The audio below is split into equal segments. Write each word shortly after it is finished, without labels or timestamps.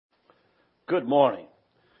Good morning.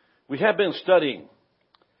 We have been studying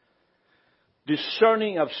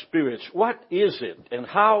discerning of spirits. What is it and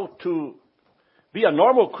how to be a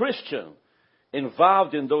normal Christian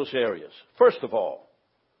involved in those areas? First of all,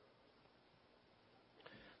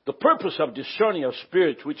 the purpose of discerning of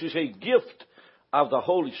spirits, which is a gift of the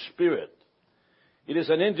Holy Spirit. It is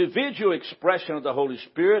an individual expression of the Holy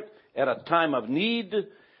Spirit at a time of need,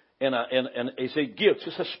 and it's a gift.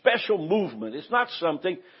 It's a special movement. It's not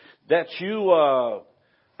something that you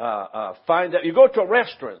find that you go to a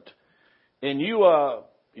restaurant and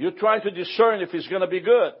you're trying to discern if it's going to be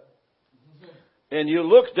good, and you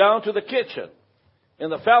look down to the kitchen,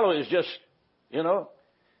 and the fellow is just,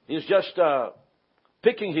 he's just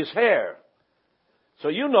picking his hair. So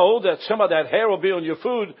you know that some of that hair will be on your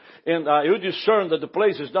food, and you discern that the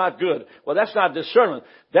place is not good. Well, that's not discernment.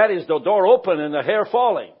 That is the door open and the hair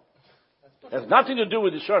falling. It has nothing to do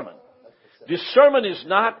with discernment. Discernment is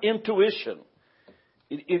not intuition.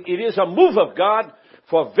 It is a move of God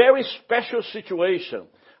for a very special situation,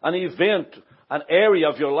 an event, an area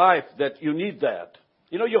of your life that you need that.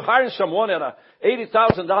 You're hiring someone at a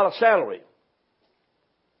 $80,000 salary.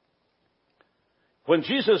 When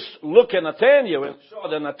Jesus looked at Nathanael and saw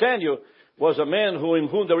that Nathanael was a man in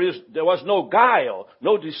whom there was no guile,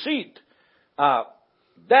 no deceit,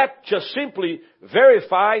 that just simply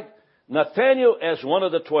verified Nathanael as one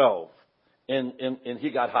of the 12, and he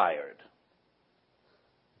got hired.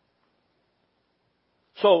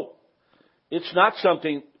 So it's not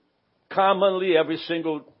something commonly every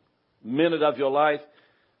single minute of your life.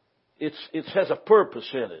 It has a purpose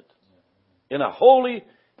in it, in a holy,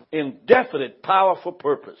 indefinite, powerful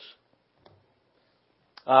purpose.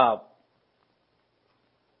 I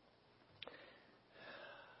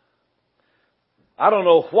don't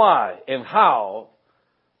know why and how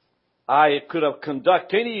I could have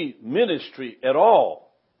conducted any ministry at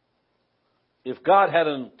all if God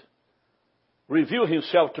hadn't revealed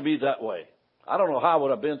himself to me that way. I don't know how I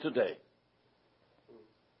would have been today.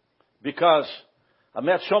 Because I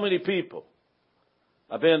met so many people.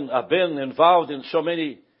 I've been involved in so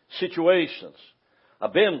many situations.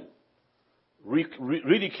 I've been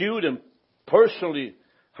ridiculed and personally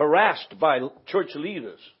harassed by church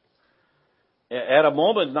leaders. At a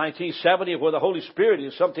moment in 1970 where the Holy Spirit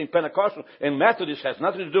is something Pentecostal and Methodist has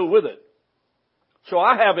nothing to do with it. So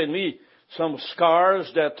I have in me some scars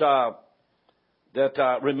that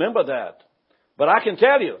remember that. But I can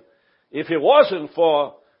tell you, if it wasn't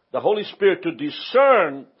for the Holy Spirit to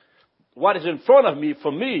discern what is in front of me,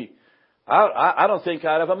 for me, I don't think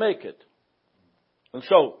I'd ever make it. And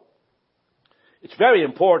so, it's very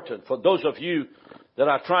important for those of you that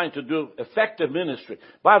are trying to do effective ministry.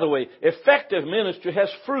 By the way, effective ministry has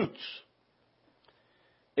fruits.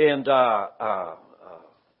 And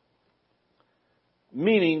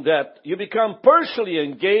meaning that you become personally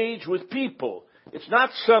engaged with people. It's not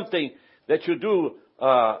something that you do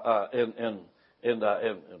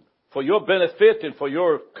for your benefit and for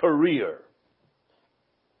your career.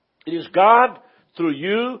 It is God, through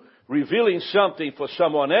you, revealing something for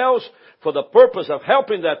someone else for the purpose of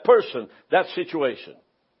helping that person, that situation.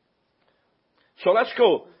 So let's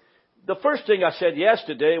go. The first thing I said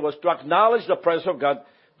yesterday was to acknowledge the presence of God.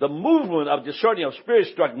 The movement of discerning of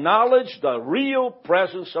spirits to acknowledge the real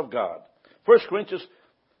presence of God. 1 Corinthians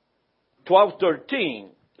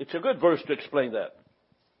 12:13. It's a good verse to explain that.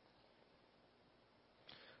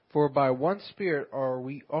 For by one Spirit are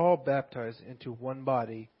we all baptized into one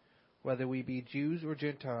body, whether we be Jews or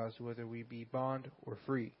Gentiles, whether we be bond or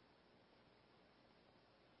free.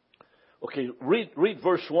 Okay, read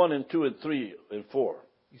verse 1 and 2 and 3 and 4.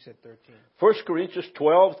 You said 13. 1 Corinthians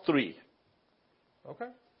 12:3. Okay.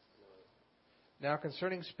 Now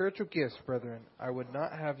concerning spiritual gifts, brethren, I would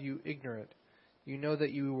not have you ignorant. You know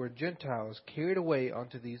that you were Gentiles, carried away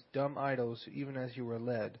unto these dumb idols, even as you were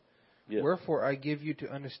led. Yes. Wherefore I give you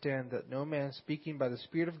to understand that no man speaking by the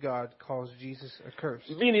Spirit of God calls Jesus accursed.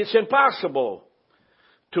 I mean, it's impossible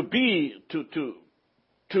to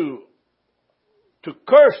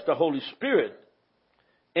curse the Holy Spirit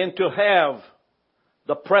and to have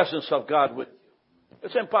the presence of God with you.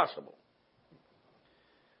 It's impossible.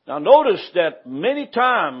 Now notice that many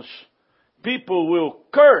times people will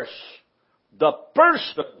curse the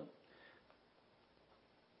person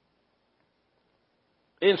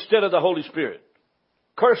instead of the Holy Spirit.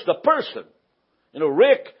 Curse the person.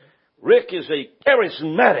 Rick is a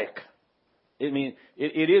charismatic. I mean,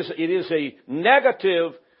 it is a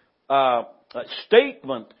negative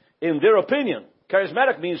statement in their opinion.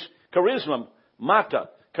 Charismatic means charisma, mata.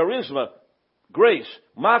 Charisma, grace.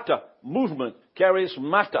 Mata, movement.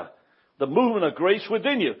 Charismata, the movement of grace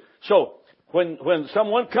within you. So, when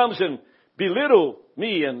someone comes and belittle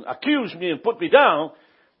me and accuse me and put me down,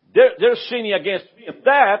 they're sinning against me, and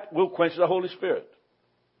that will quench the Holy Spirit.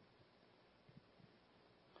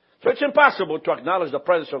 So it's impossible to acknowledge the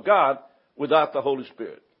presence of God without the Holy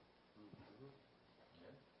Spirit.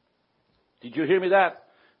 Did you hear me that?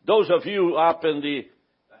 Those of you up in the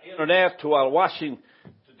internet who are watching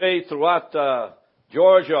today throughout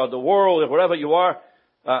Georgia or the world or wherever you are,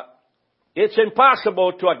 it's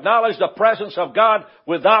impossible to acknowledge the presence of God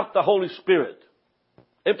without the Holy Spirit.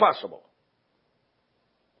 Impossible.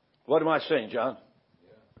 What am I saying, John?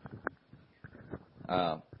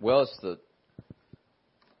 Well, it's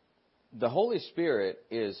the Holy Spirit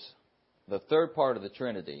is the third part of the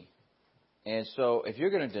Trinity. And so if you're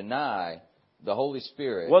going to deny the Holy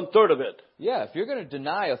Spirit... 1/3 of it. Yeah, if you're going to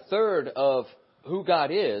deny a third of who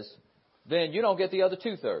God is, then you don't get the other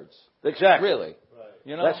 2/3. Exactly. Really. Right.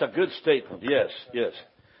 You know? That's a good statement. Yes, yes.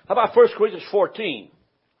 How about 1 Corinthians 14,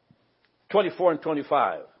 24 and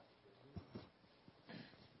 25?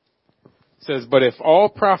 It says, but if all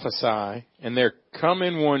prophesy, and there come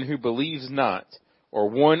in one who believes not, or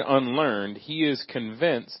one unlearned, he is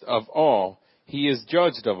convinced of all, he is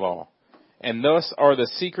judged of all. And thus are the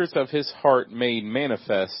secrets of his heart made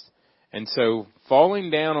manifest. And so, falling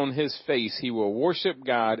down on his face, he will worship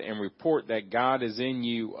God and report that God is in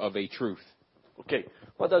you of a truth. Okay,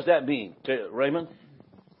 what does that mean, Raymond?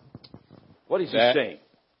 What is he saying?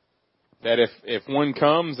 That if one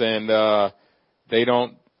comes and they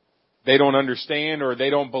don't understand or they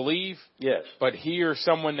don't believe, yes, but hear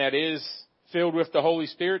someone that is filled with the Holy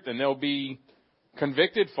Spirit, then they'll be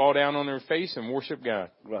convicted, fall down on their face, and worship God.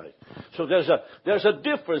 Right. So there's a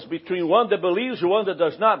difference between one that believes and one that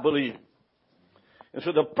does not believe. And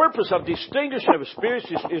so the purpose of distinguishing of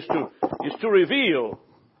spirits is to reveal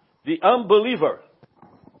the unbeliever.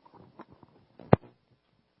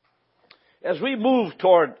 As we move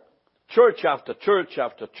toward church after church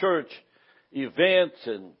after church, events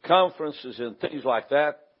and conferences and things like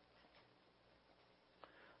that,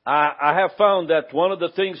 I have found that one of the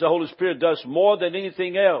things the Holy Spirit does more than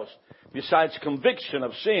anything else, besides conviction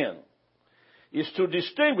of sin, is to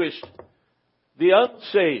distinguish the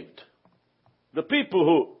unsaved, the people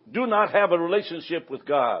who do not have a relationship with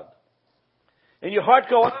God. And your heart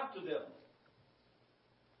go out to them.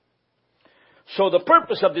 So the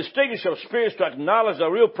purpose of distinguishing of spirits is to acknowledge the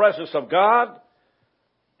real presence of God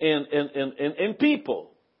in people.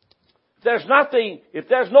 If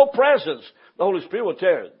there's no presence, the Holy Spirit will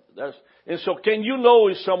tear it. And so can you know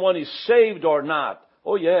if someone is saved or not?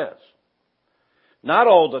 Oh yes. Not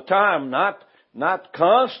all the time, not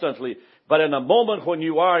constantly, but in a moment when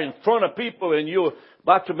you are in front of people and you're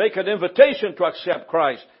about to make an invitation to accept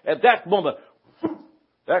Christ, at that moment,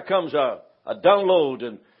 there comes a download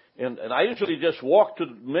and I usually just walk to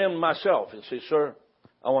the men myself and say, sir,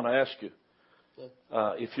 I want to ask you,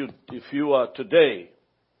 if you today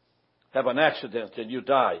have an accident and you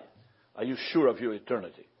die, are you sure of your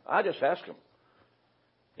eternity? I just asked him.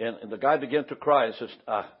 And the guy began to cry and says,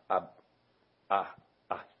 I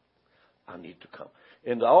need to come.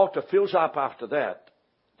 And the altar fills up after that.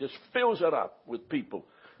 Just fills it up with people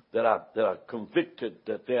that are convicted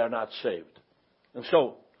that they are not saved. And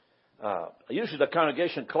so, usually the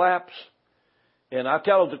congregation claps, and I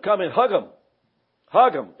tell them to come and hug them.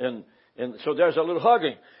 Hug them. And so there's a little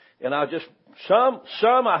hugging. And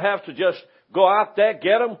some I have to just go out there,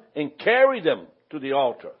 get them, and carry them to the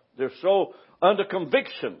altar. They're so under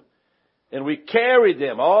conviction. And we carry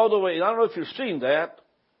them all the way. I don't know if you've seen that,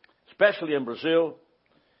 especially in Brazil.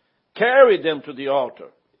 Carry them to the altar.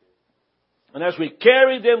 And as we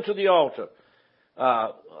carry them to the altar,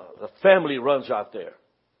 the family runs out there.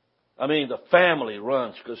 I mean, the family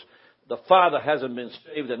runs because the father hasn't been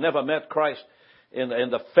saved and never met Christ.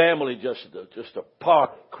 And the family just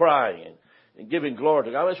apart, crying and giving glory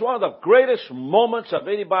to God. It's one of the greatest moments of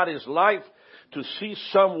anybody's life to see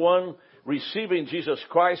someone receiving Jesus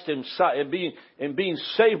Christ and being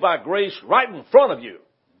saved by grace right in front of you.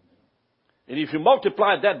 And if you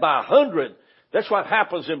multiply that by 100, that's what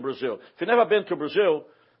happens in Brazil. If you've never been to Brazil,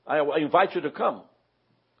 I invite you to come.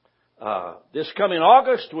 This coming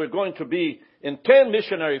August, we're going to be in 10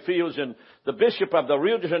 missionary fields, and the bishop of the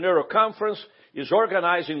Rio de Janeiro conference is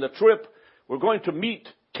organizing the trip. We're going to meet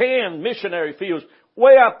 10 missionary fields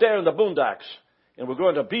way out there in the boondocks. And we're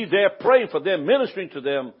going to be there praying for them, ministering to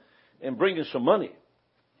them, and bringing some money.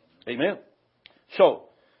 Amen. So,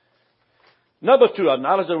 number 2,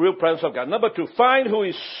 acknowledge the real presence of God. Number 2, find who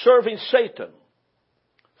is serving Satan.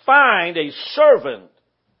 Find a servant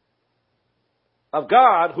of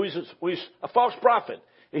God who is a false prophet.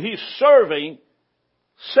 And he's serving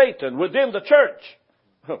Satan within the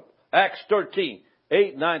church. Acts 13.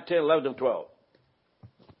 8, 9, 10, 11, and 12.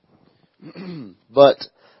 But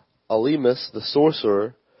Elymas, the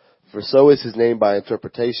sorcerer, for so is his name by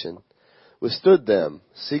interpretation, withstood them,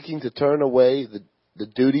 seeking to turn away the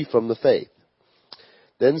duty from the faith.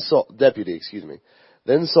 Then Saul,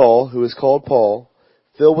 who is called Paul,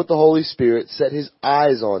 filled with the Holy Spirit, set his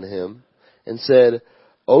eyes on him, and said,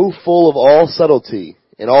 O full of all subtlety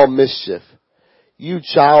and all mischief, you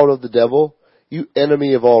child of the devil, you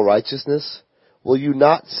enemy of all righteousness, will you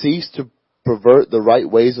not cease to pervert the right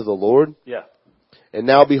ways of the Lord? Yeah. And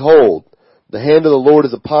now behold, the hand of the Lord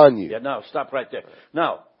is upon you. Yeah, now, stop right there.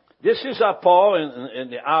 Now, this is Paul in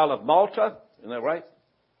the Isle of Malta, isn't that right?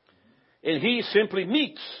 And he simply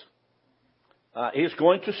meets. He's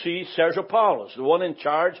going to see Sergio Paulus, the one in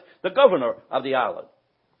charge, the governor of the island.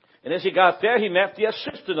 And as he got there, he met the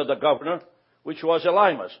assistant of the governor, which was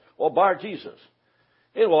Elymas, or Bar Jesus.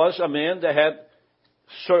 It was a man that had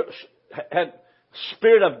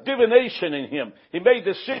spirit of divination in him. He made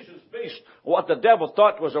decisions based on what the devil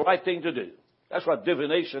thought was the right thing to do. That's what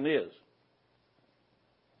divination is.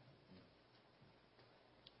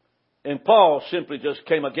 And Paul simply just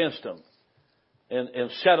came against him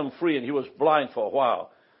and set him free, and he was blind for a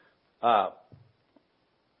while.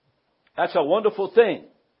 That's a wonderful thing.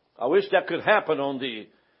 I wish that could happen on the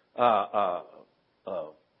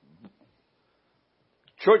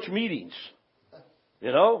church meetings.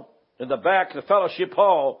 You know, in the back of the fellowship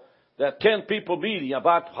hall, that 10 people meeting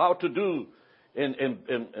about how to do and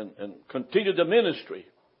continue the ministry.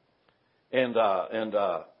 And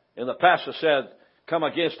the pastor said, come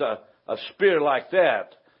against a spirit like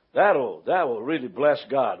that. That will really bless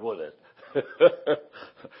God, wouldn't it?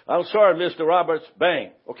 I'm sorry, Mr. Roberts.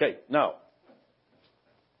 Bang. Okay, now.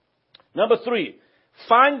 Number 3,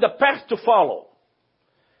 find the path to follow.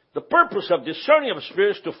 The purpose of discerning of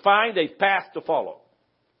spirits is to find a path to follow.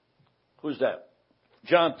 Who's that?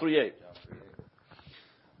 John 3:8.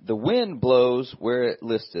 The wind blows where it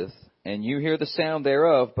listeth, and you hear the sound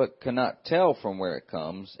thereof, but cannot tell from where it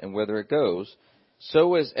comes and whither it goes.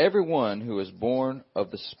 So is everyone who is born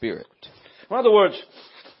of the Spirit. In other words,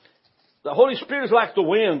 the Holy Spirit is like the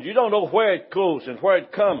wind. You don't know where it goes and where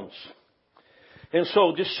it comes. And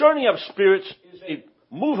so discerning of spirits is a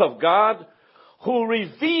move of God who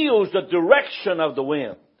reveals the direction of the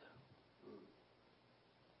wind.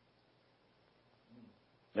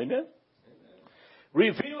 Amen?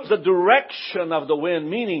 Reveals the direction of the wind,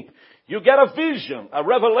 meaning you get a vision, a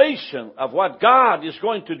revelation of what God is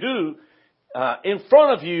going to do in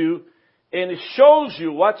front of you, and it shows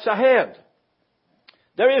you what's ahead.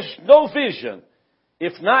 There is no vision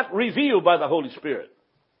if not revealed by the Holy Spirit.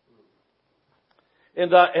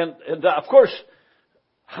 And of course,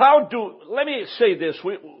 let me say this.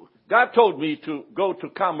 God told me to go to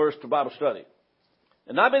Commerce to Bible study.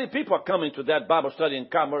 And not many people are coming to that Bible study in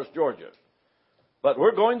Commerce, Georgia. But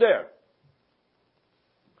we're going there.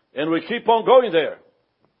 And we keep on going there.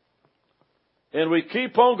 And we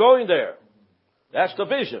keep on going there. That's the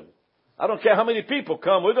vision. I don't care how many people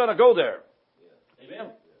come, we're going to go there.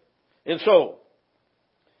 Amen. And so,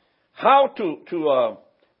 how to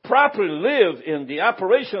properly live in the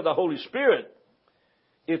operation of the Holy Spirit,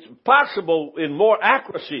 it's possible in more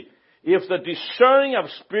accuracy if the discerning of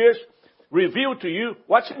spirits reveal to you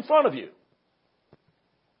what's in front of you.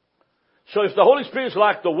 So if the Holy Spirit is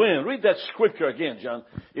like the wind, read that scripture again, John.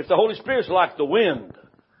 If the Holy Spirit is like the wind,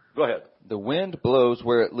 go ahead. The wind blows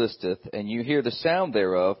where it listeth, and you hear the sound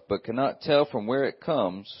thereof, but cannot tell from where it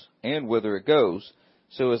comes and whither it goes.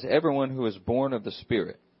 So is everyone who is born of the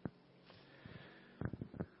Spirit.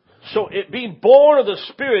 So being born of the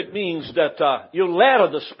Spirit means that you're led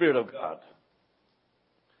of the Spirit of God.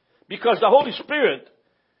 Because the Holy Spirit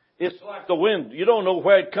is like the wind. You don't know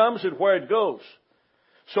where it comes and where it goes.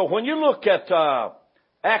 So when you look at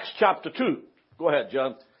Acts chapter 2, go ahead,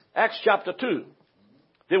 John. Acts chapter 2.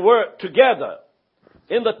 They were together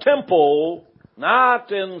in the temple, not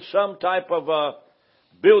in some type of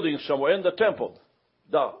building somewhere, in the temple.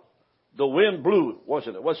 The wind blew,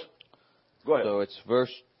 wasn't it? Go ahead. So it's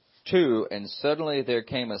verse 2, and suddenly there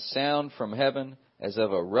came a sound from heaven as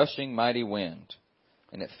of a rushing mighty wind,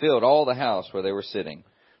 and it filled all the house where they were sitting.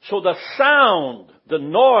 So the sound, the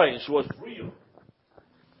noise was real.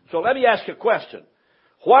 So let me ask you a question.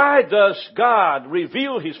 Why does God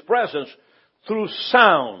reveal His presence through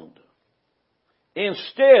sound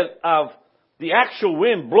instead of the actual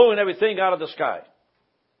wind blowing everything out of the sky?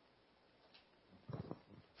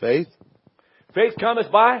 Faith? Faith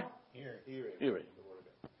cometh by? Hearing.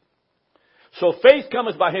 So faith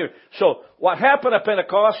cometh by hearing. So what happened at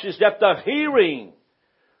Pentecost is that the hearing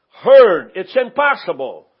heard. It's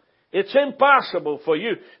impossible. It's impossible for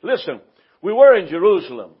you. Listen, We were in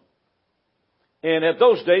Jerusalem. And at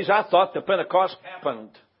those days, I thought the Pentecost happened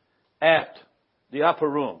at the upper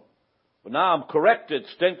room. But now I'm corrected,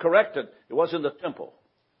 stand corrected. It was in the temple.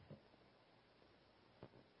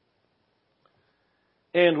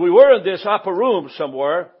 And we were in this upper room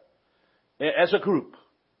somewhere as a group.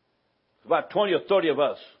 About 20 or 30 of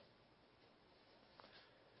us.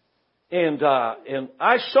 And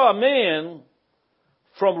I saw a man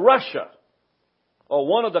from Russia, or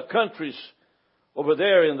one of the countries over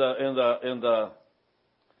there in the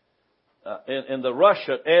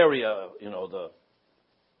Russia area,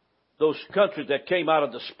 those countries that came out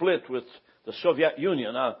of the split with the Soviet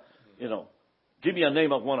Union. Give me a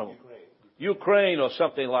name of one of them. Ukraine or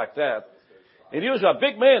something like that. And he was a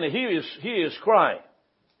big man, and he is crying.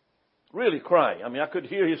 Really crying. I mean, I could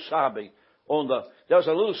hear his sobbing there was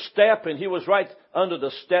a little step, and he was right under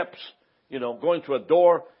the steps, going to a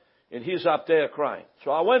door, and he's up there crying.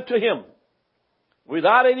 So I went to him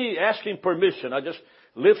without any asking permission. I just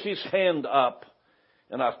lift his hand up,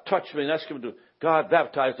 and I touched him and asked him to, God,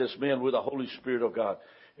 baptize this man with the Holy Spirit of God.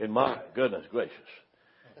 And my goodness gracious,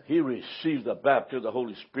 he received the baptism of the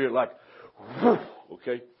Holy Spirit like, whoosh,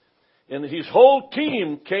 okay? And his whole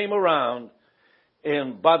team came around,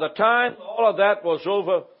 and by the time all of that was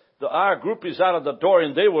over, our group is out of the door,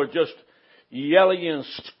 and they were just yelling and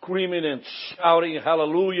screaming and shouting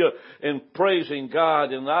hallelujah and praising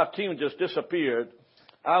God, and our team just disappeared.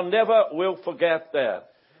 I'll never will forget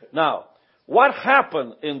that. Now, what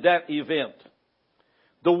happened in that event?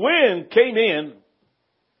 The wind came in,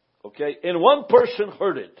 okay, and one person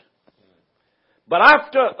heard it. But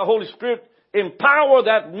after the Holy Spirit empowered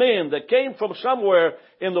that man that came from somewhere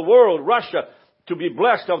in the world, Russia, to be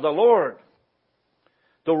blessed of the Lord,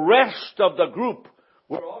 the rest of the group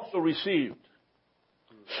were also received.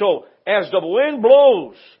 So, as the wind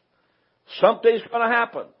blows, something's going to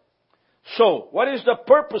happen. So, what is the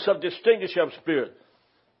purpose of distinguishing of spirit?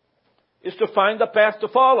 It's to find the path to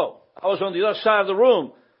follow. I was on the other side of the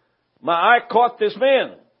room. My eye caught this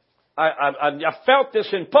man. I felt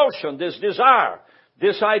this impulsion, this desire,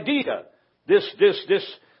 this idea, this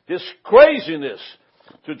craziness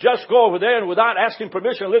to just go over there and without asking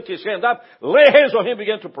permission, lift his hand up, lay hands on him,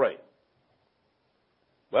 begin to pray.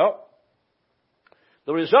 Well,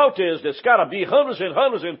 the result is there's got to be hundreds and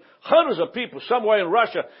hundreds and hundreds of people somewhere in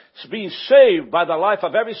Russia being saved by the life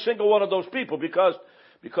of every single one of those people because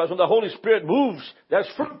when the Holy Spirit moves, there's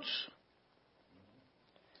fruits.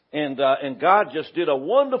 And God just did a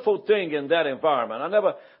wonderful thing in that environment.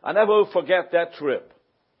 I never will forget that trip.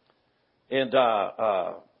 And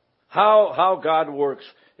how God works.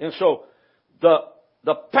 And so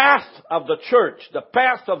the path of the church, the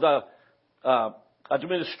path of the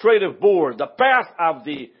administrative board, the path of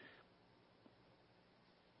the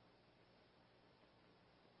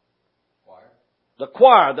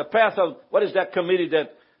choir, the path of, what is that committee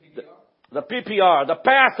that, the PPR, the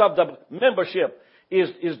path of the membership is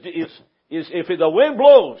if the wind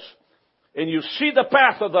blows and you see the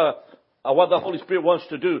path of what the Holy Spirit wants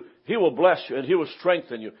to do, He will bless you and He will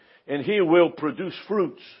strengthen you and He will produce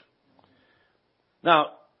fruits.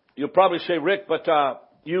 Now, you'll probably say, Rick, but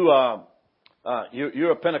you're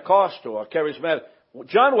a Pentecostal or charismatic.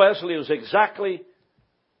 John Wesley was exactly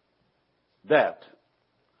that.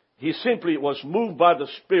 He simply was moved by the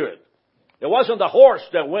Spirit. It wasn't the horse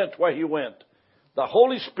that went where he went. The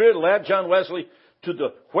Holy Spirit led John Wesley to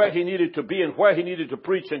where he needed to be and where he needed to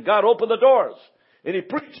preach. And God opened the doors. And he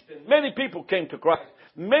preached. And many people came to Christ.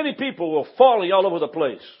 Many people were falling all over the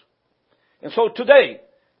place. And so today,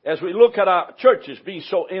 as we look at our churches being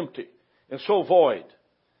so empty and so void,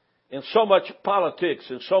 and so much politics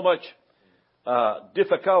and so much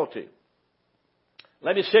difficulty,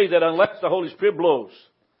 let me say that unless the Holy Spirit blows,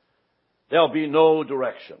 there'll be no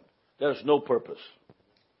direction. There's no purpose.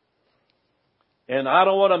 And I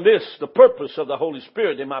don't want to miss the purpose of the Holy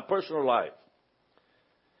Spirit in my personal life.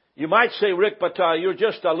 You might say, Rick, but you're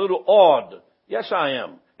just a little awed. Yes, I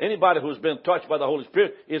am. Anybody who's been touched by the Holy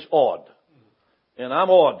Spirit is awed. And I'm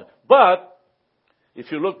awed. But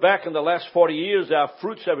if you look back in the last 40 years, there are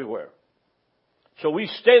fruits everywhere. So we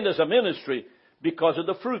stand as a ministry because of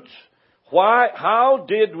the fruits. Why? How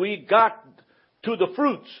did we got to the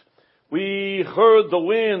fruits? We heard the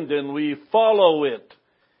wind and we follow it.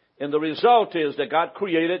 And the result is that God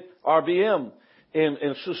created RBM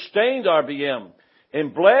and sustained RBM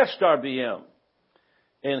and blessed RBM.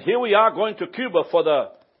 And here we are going to Cuba for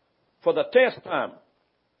the 10th time.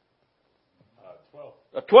 12th.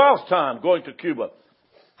 The 12th time going to Cuba.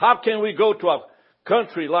 How can we go to a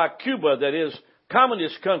country like Cuba that is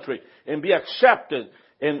communist country and be accepted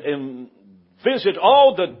and visit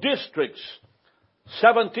all the districts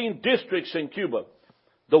 17 districts in Cuba.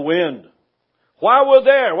 The wind. While we're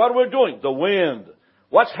there, what we're doing? The wind.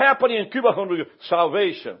 What's happening in Cuba?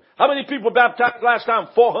 Salvation. How many people baptized last time?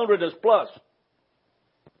 400 plus.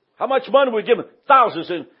 How much money we given? Thousands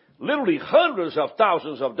and literally hundreds of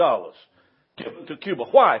thousands of dollars given to Cuba.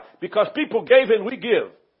 Why? Because people gave and we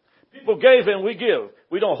give. People gave and we give.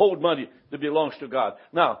 We don't hold money that belongs to God.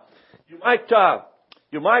 Now, you might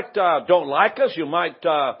don't like us. You might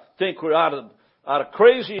think we're out of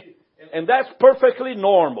crazy, and that's perfectly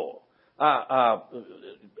normal.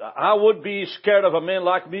 I would be scared of a man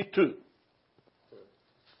like me too.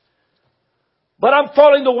 But I'm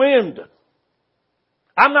following the wind.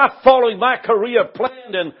 I'm not following my career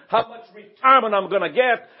plan and how much retirement I'm going to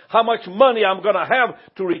get, how much money I'm going to have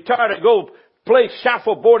to retire and go play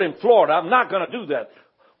shuffleboard in Florida. I'm not going to do that.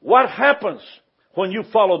 What happens when you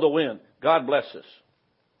follow the wind? God blesses.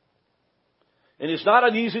 And it's not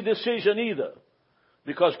an easy decision either,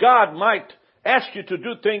 because God might ask you to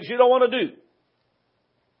do things you don't want to do.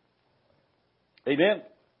 Amen?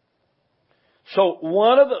 So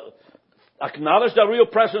acknowledge the real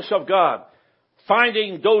presence of God.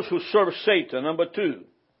 Finding those who serve Satan, number 2.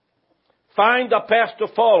 Find the path to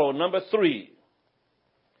follow, number 3.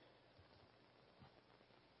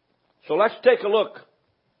 So let's take a look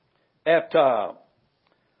at how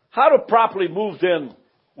to properly move then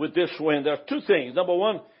with this wind. There are 2 things. Number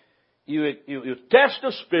 1, you test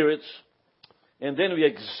the spirits, and then we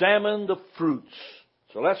examine the fruits.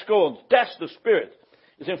 So let's go and test the spirit.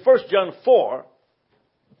 It's in 1 John 4,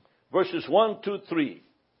 verses 1, 2, 3.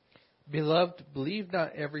 Beloved, believe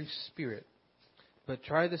not every spirit, but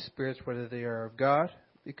try the spirits whether they are of God,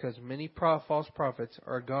 because many false prophets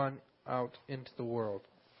are gone out into the world.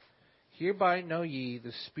 Hereby know ye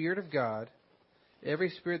the Spirit of God. Every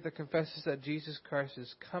spirit that confesses that Jesus Christ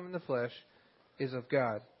is come in the flesh is of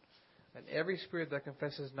God. And every spirit that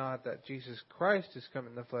confesses not that Jesus Christ is come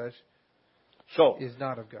in the flesh is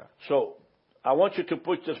not of God. So, I want you to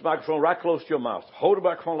put this microphone right close to your mouth. Hold the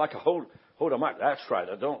microphone like a hold a mic. That's right.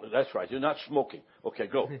 That's right. You're not smoking. Okay,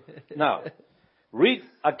 go. Now, read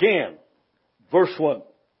again, verse 1.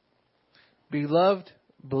 Beloved,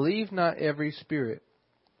 believe not every spirit,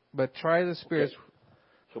 but try the spirits. Okay.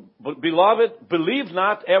 So, beloved, believe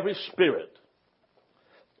not every spirit.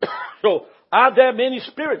 So, are there many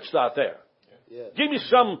spirits out there? Yes. Give me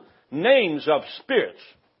some names of spirits.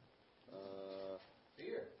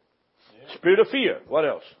 Fear. Spirit of fear. What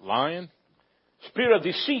else? Lion. Spirit of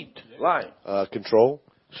deceit. Lying. Control.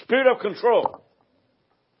 Spirit of control.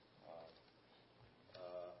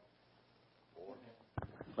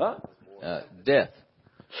 Huh? Death.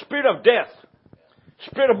 Spirit of death.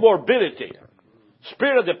 Spirit of morbidity.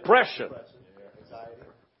 Spirit of depression. Anxiety.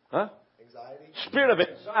 Huh? Anxiety. Spirit of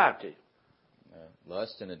anxiety.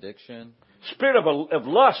 Lust and addiction. Spirit of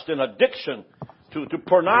lust and addiction to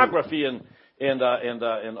pornography and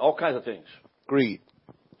all kinds of things. Greed.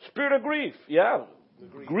 Spirit of grief. Yeah.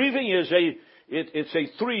 Grieving is it's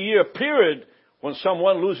a 3-year period when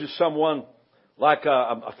someone loses someone like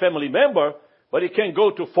a family member, but it can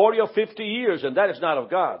go to 40 or 50 years, and that is not of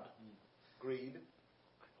God. Greed.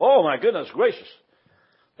 Oh my goodness gracious.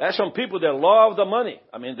 There's some people that love the money.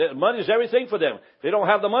 I mean, money is everything for them. If they don't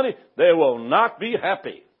have the money, they will not be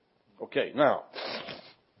happy. Okay, now.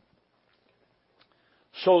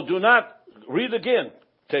 So do not, read again,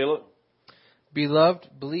 Taylor. Beloved,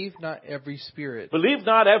 believe not every spirit. Believe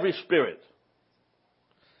not every spirit.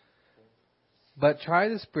 But try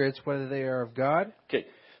the spirits whether they are of God. Okay,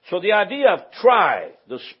 so the idea of try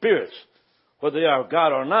the spirits, whether they are of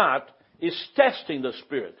God or not, is testing the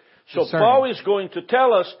spirit. So Paul is going to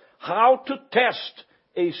tell us how to test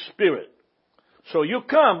a spirit. So you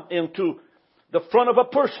come into the front of a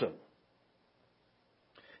person.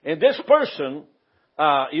 And this person,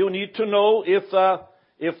 you need to know if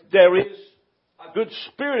there is a good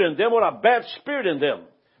spirit in them or a bad spirit in them.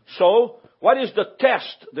 So, what is the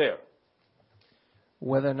test there?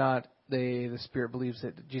 Whether or not the spirit believes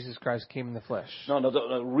that Jesus Christ came in the flesh. No,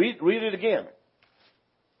 read it again.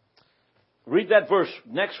 Read that verse,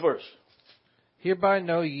 next verse. Hereby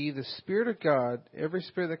know ye the Spirit of God, every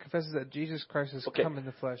spirit that confesses that Jesus Christ has come in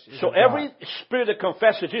the flesh is so of every God. spirit that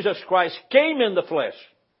confesses Jesus Christ came in the flesh.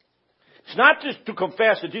 It's not just to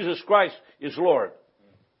confess that Jesus Christ is Lord.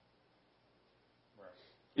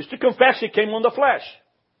 It's to confess He came in the flesh.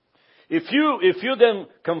 If you then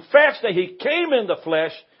confess that He came in the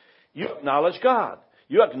flesh, you acknowledge God.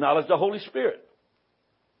 You acknowledge the Holy Spirit.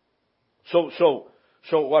 So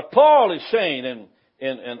what Paul is saying,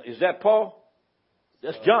 and is that Paul?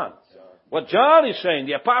 That's John. What John is saying,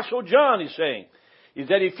 the Apostle John is saying, is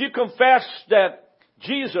that if you confess that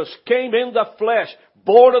Jesus came in the flesh,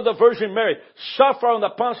 born of the Virgin Mary, suffered on the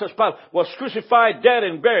Pontius Pilate, was crucified, dead,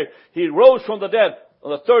 and buried. He rose from the dead.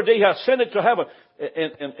 On the third day, He ascended to heaven.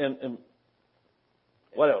 And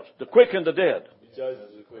what else? The quick and the dead. He judges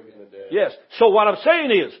the quick and the dead. Yes. So what I'm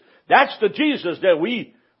saying is, that's the Jesus that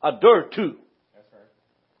we adhere to.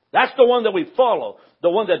 That's the one that we follow. The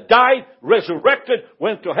one that died, resurrected,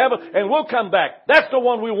 went to heaven, and will come back. That's the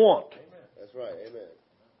one we want. That's right. Amen.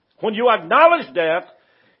 When you acknowledge that,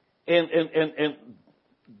 and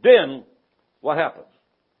then what happens?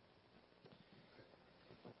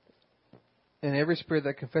 And every spirit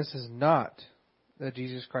that confesses not that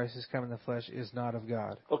Jesus Christ has come in the flesh is not of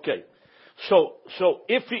God. Okay. So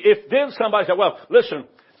if then somebody said, well, listen,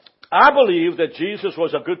 I believe that Jesus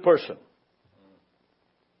was a good person.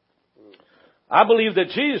 I believe that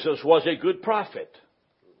Jesus was a good prophet.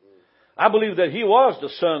 I believe that He was the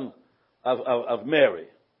son of Mary.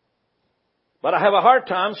 But I have a hard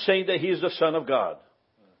time saying that He's the Son of God.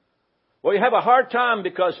 Well, you have a hard time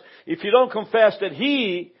because if you don't confess that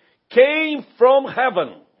He came from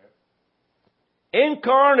heaven,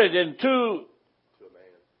 incarnate into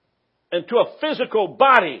a physical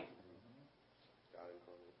body,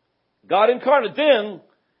 God incarnate, then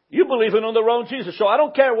you believe in on the wrong Jesus. So I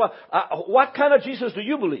don't care what kind of Jesus do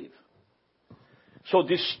you believe. So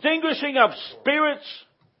distinguishing of spirits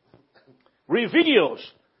reveals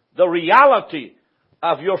the reality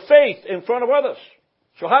of your faith in front of others.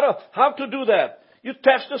 So how to do that? You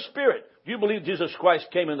test the spirit. Do you believe Jesus Christ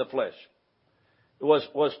came in the flesh?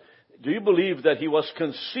 Do you believe that He was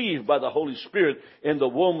conceived by the Holy Spirit in the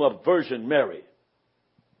womb of Virgin Mary?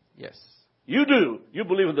 Yes. You do. You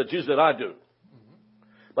believe in the Jesus that I do.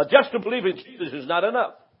 But just to believe in Jesus is not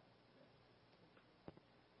enough.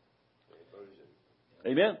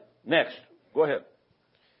 Amen? Next. Go ahead.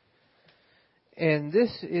 And this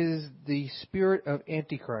is the spirit of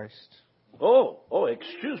Antichrist. Oh,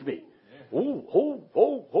 excuse me.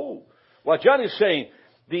 Oh. What John is saying,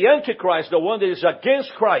 the Antichrist, the one that is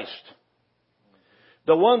against Christ,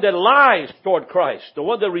 the one that lies toward Christ, the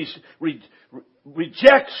one that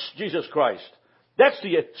rejects Jesus Christ, that's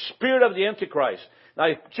the spirit of the Antichrist. Now,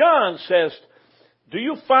 if John says, do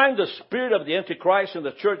you find the spirit of the Antichrist in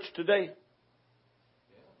the church today?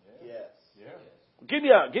 Yes. Give me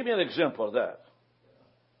an example of that.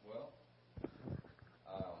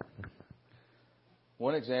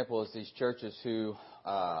 One example is these churches who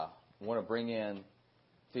want to bring in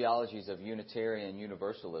theologies of Unitarian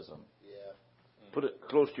Universalism. Yeah. Put it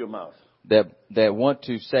close to your mouth. That want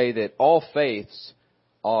to say that all faiths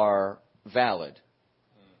are valid.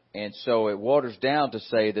 And so it waters down to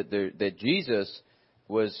say that Jesus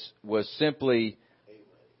was simply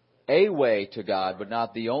a way to God, but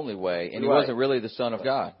not the only way. And He wasn't really the Son of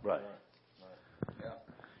God. Right.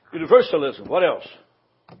 Universalism. What else?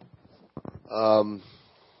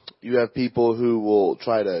 You have people who will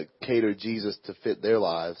try to cater Jesus to fit their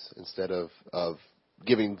lives instead of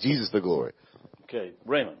giving Jesus the glory. Okay,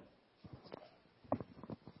 Raymond.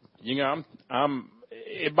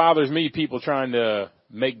 It bothers me people trying to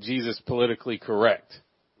make Jesus politically correct.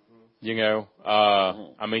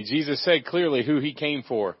 I mean, Jesus said clearly who He came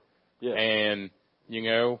for. Yeah. And,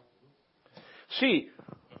 See,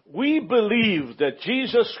 we believe that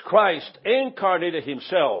Jesus Christ incarnated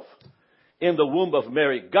Himself in the womb of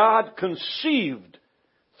Mary. God conceived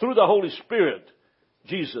through the Holy Spirit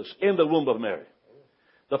Jesus in the womb of Mary.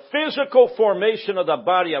 The physical formation of the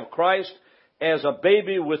body of Christ as a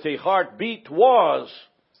baby with a heartbeat was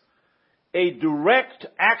a direct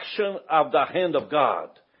action of the hand of God.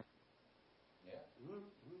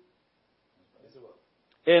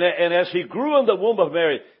 And as He grew in the womb of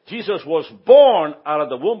Mary, Jesus was born out of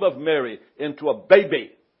the womb of Mary into a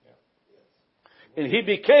baby. And He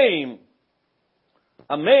became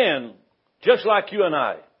a man just like you and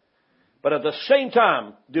I, but at the same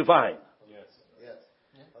time divine. Yes.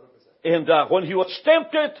 100%. And when He was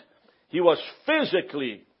tempted, He was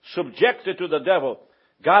physically subjected to the devil.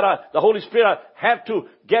 God, the Holy Spirit had to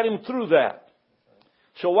get Him through that.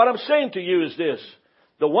 So what I'm saying to you is this.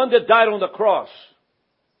 The one that died on the cross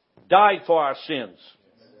died for our sins.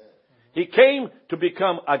 He came to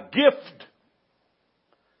become a gift.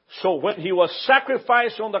 So when He was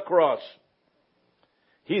sacrificed on the cross,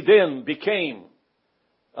 He then became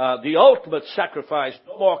the ultimate sacrifice.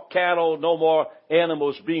 No more cattle, no more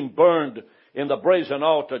animals being burned in the brazen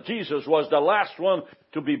altar. Jesus was the last one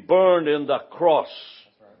to be burned in the cross.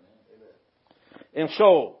 And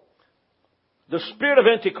so, the spirit of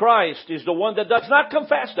Antichrist is the one that does not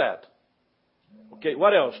confess that. Okay,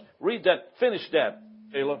 what else? Read that. Finish that,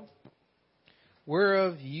 Taylor.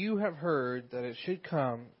 Whereof you have heard that it should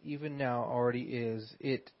come, even now already is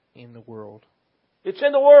it in the world. It's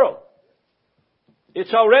in the world.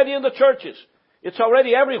 It's already in the churches. It's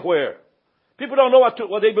already everywhere. People don't know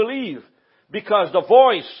what they believe because the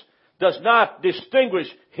voice does not distinguish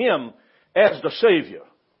Him as the Savior.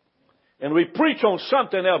 And we preach on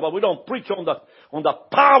something else, but we don't preach on the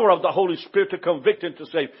power of the Holy Spirit to convict and to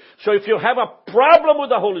save. So if you have a problem with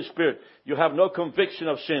the Holy Spirit, you have no conviction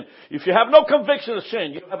of sin. If you have no conviction of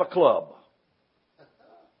sin, you have a club.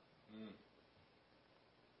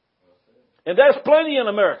 And there's plenty in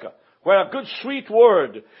America where a good sweet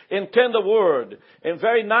word and tender word and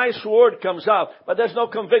very nice word comes out, but there's no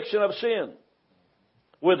conviction of sin.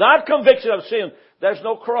 Without conviction of sin, there's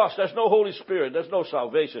no cross, there's no Holy Spirit, there's no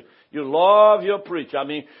salvation. You love your preacher. I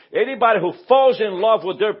mean, anybody who falls in love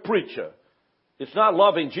with their preacher, it's not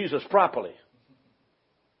loving Jesus properly.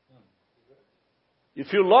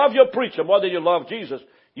 If you love your preacher more than you love Jesus,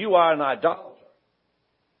 you are an idolater.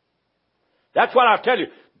 That's what I tell you.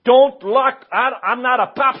 Don't lock, I'm not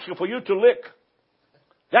a popsicle for you to lick.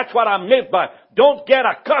 That's what I'm meant by. Don't get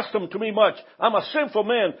accustomed to me much. I'm a sinful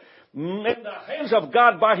man in the hands of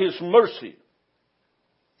God by His mercy.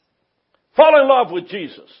 Fall in love with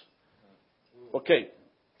Jesus. Okay.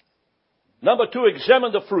 Number 2,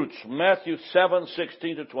 examine the fruits. Matthew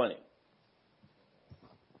 7:16-20.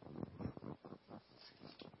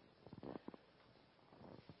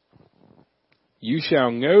 You shall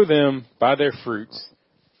know them by their fruits.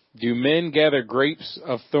 Do men gather grapes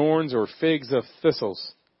of thorns or figs of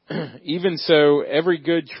thistles? Even so, every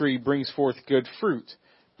good tree brings forth good fruit,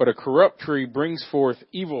 but a corrupt tree brings forth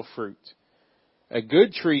evil fruit. A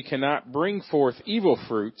good tree cannot bring forth evil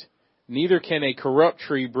fruit, neither can a corrupt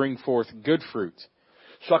tree bring forth good fruit.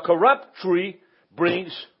 So a corrupt tree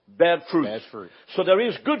brings bad fruits. Bad fruit. So there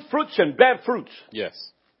is good fruits and bad fruits. Yes.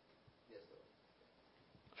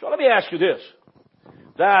 So let me ask you this.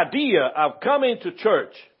 The idea of coming to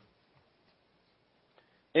church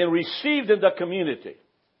and received in the community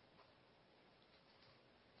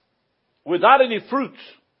without any fruits,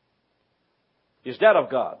 is that of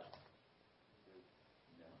God?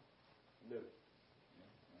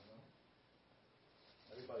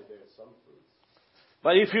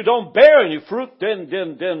 But if you don't bear any fruit,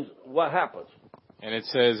 then what happens? And it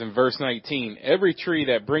says in verse 19, every tree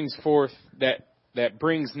that brings forth, that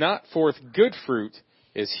brings not forth good fruit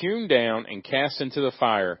is hewn down and cast into the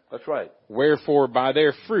fire. That's right. Wherefore by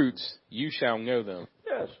their fruits you shall know them.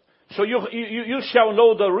 Yes. So you shall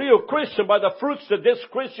know the real Christian by the fruits that this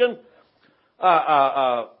Christian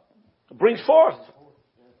brings forth.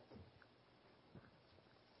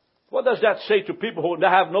 What does that say to people who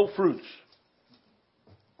have no fruits?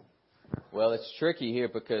 Well, it's tricky here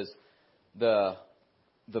because the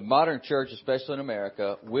modern church, especially in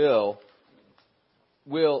America, will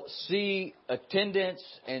see attendance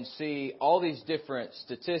and see all these different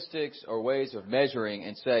statistics or ways of measuring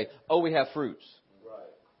and say, oh, we have fruits. Right.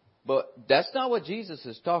 But that's not what Jesus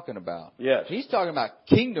is talking about. Yes. He's talking about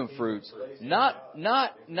kingdom fruits, not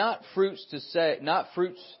fruits not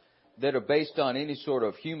fruits that are based on any sort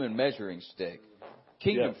of human measuring stick.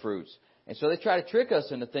 Kingdom fruits. And so they try to trick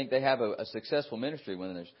us into think they have a successful ministry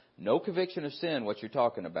when there's no conviction of sin, what you're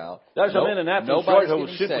talking about. There's a man in Athens, Georgia,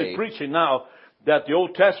 who's simply saved. Preaching now that the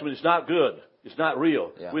Old Testament is not good. It's not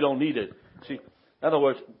real. Yeah. We don't need it. See, in other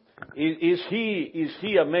words, is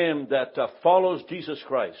he a man that follows Jesus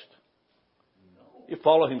Christ? He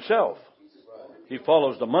follows himself. He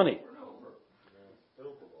follows the money.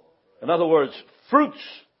 In other words, fruits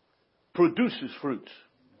produces fruits.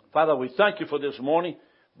 Father, we thank you for this morning.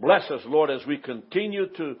 Bless us, Lord, as we continue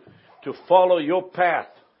to follow your path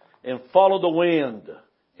and follow the wind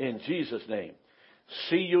in Jesus' name.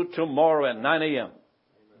 See you tomorrow at 9 a.m.